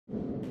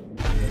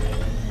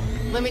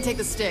Let me take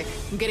the stick.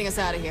 I'm getting us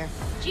out of here.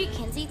 Gee,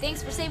 Kinsey,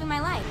 thanks for saving my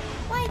life.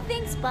 Why,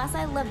 thanks, boss.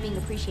 I love being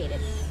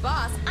appreciated.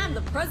 Boss, I'm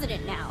the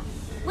president now.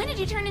 When did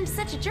you turn into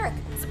such a jerk?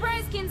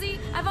 Surprise, Kinsey!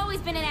 I've always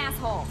been an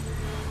asshole.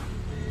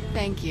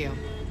 Thank you.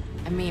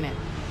 I mean it.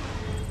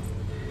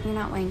 You're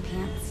not wearing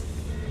pants.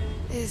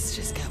 This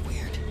just got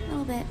weird. A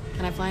little bit.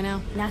 Can I fly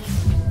now? No.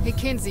 Hey,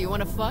 Kinsey, you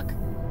wanna fuck?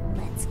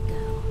 Let's go.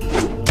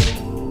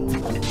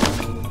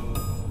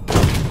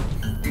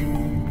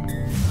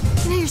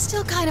 You know, you're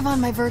still kind of on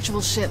my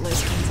virtual shit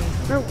list, Kinsey.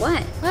 For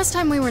what? Last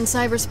time we were in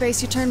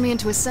cyberspace, you turned me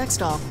into a sex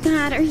doll.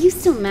 God, are you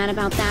still mad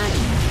about that?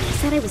 I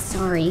said I was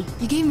sorry.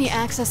 You gave me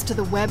access to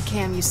the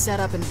webcam you set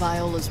up in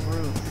Viola's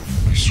room.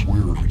 I swear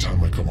every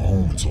time I come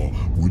home it's all,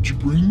 would you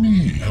bring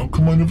me? How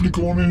come I never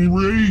go on any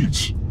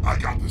raids? I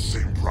got the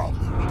same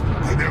problem.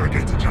 I never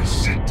get to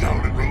just sit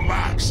down and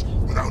relax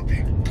without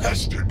being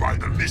pestered by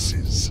the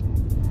missus.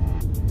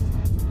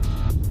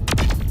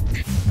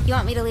 You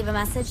want me to leave a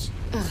message?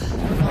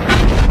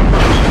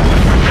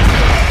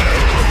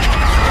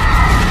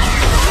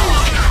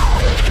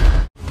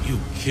 You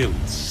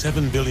killed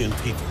 7 billion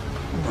people.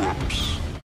 Whoops.